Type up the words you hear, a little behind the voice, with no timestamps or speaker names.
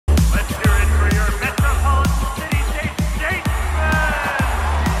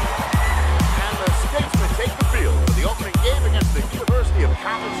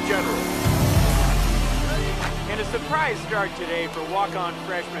Surprise start today for walk-on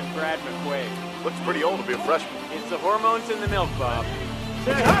freshman Brad McQuaid. Looks pretty old to be a freshman. It's the hormones in the milk, Bob.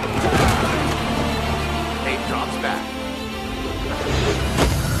 Nate drops back.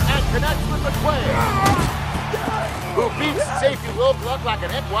 And connects with McQuaid, who beats safety Will Gluck like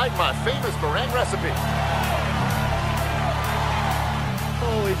an egg white, my famous meringue recipe.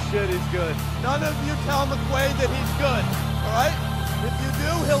 Holy shit, he's good. None of you tell McQuaid that he's good, all right? If you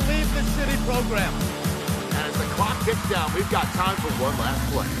do, he'll leave the city program. And as the clock ticks down, we've got time for one last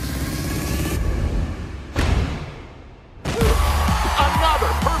play.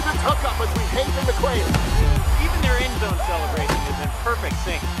 Another perfect hookup as we hasten McQuaid. Even their end zone celebration is in perfect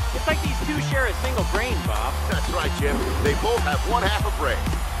sync. It's like these two share a single brain, Bob. That's right, Jim. They both have one half a brain.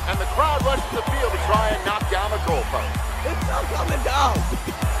 And the crowd rushes the field to try and knock down the goalpost. It's not coming down.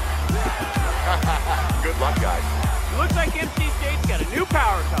 Good luck, guys. Looks like MC State's got a new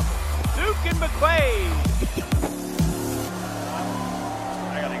power couple. Zook and McQuaid.